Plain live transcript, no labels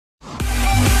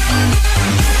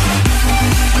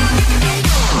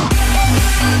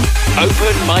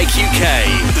Open Mic UK,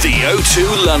 the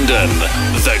O2 London,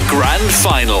 the grand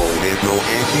final.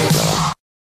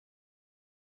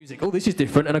 Oh, this is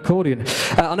different, an accordion.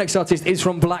 Our next artist is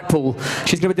from Blackpool.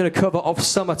 She's going to be doing a cover of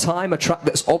Summertime, a track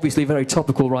that's obviously very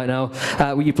topical right now.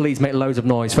 Will you please make loads of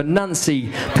noise for Nancy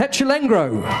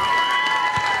Petulengro?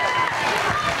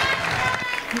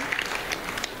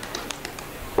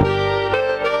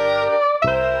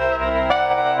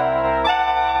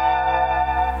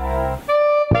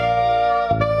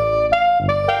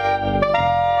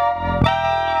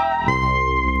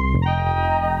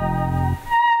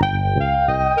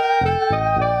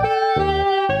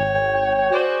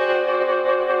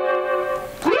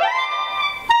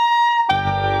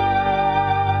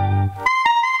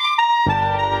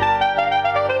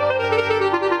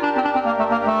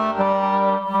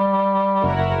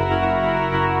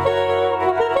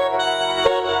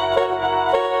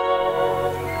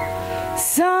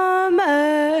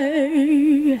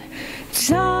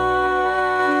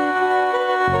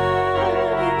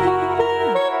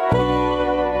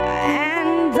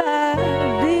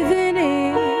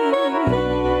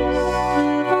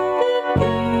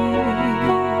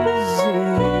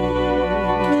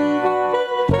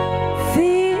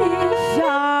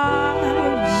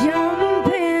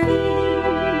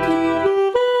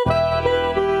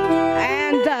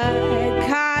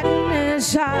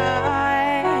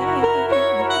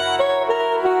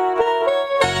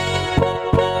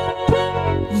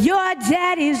 Your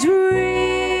daddy's real,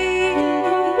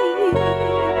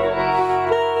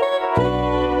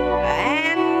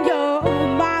 and your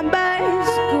mama's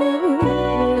good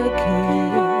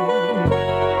looking.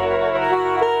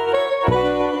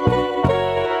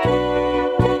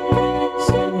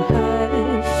 So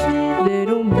hush,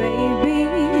 little baby,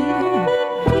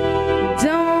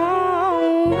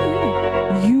 don't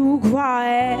you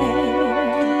cry.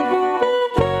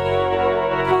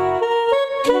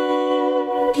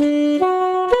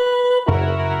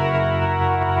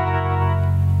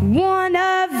 One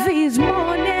of these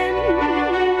mornings,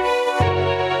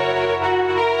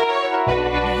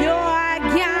 you're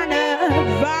gonna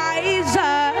rise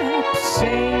up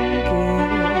singing.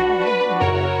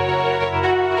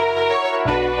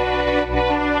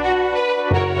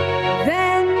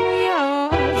 Then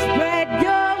you'll spread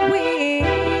your wings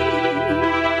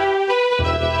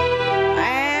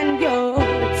and you'll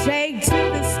take to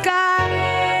the sky.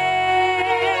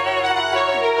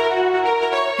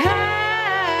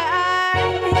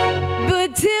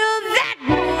 Till that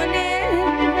morning,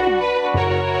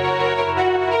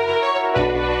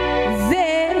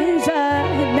 there's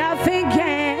nothing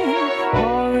can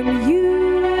harm you.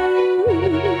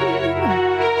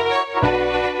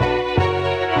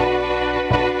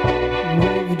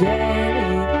 With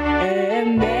Daddy and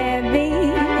Mammy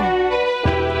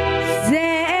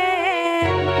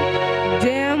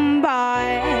standing by,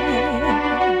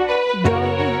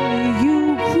 don't you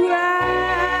cry.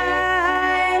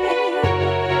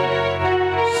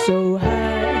 So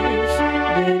hush,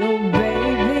 little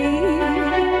baby,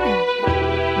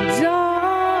 don't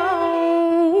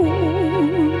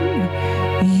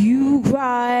you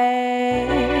cry.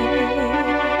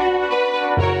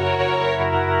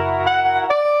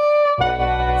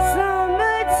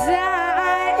 Summertime.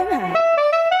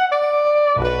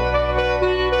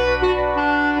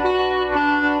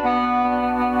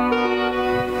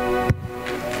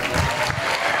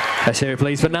 Let's hear it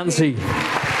please for Nancy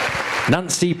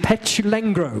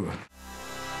Petulengro.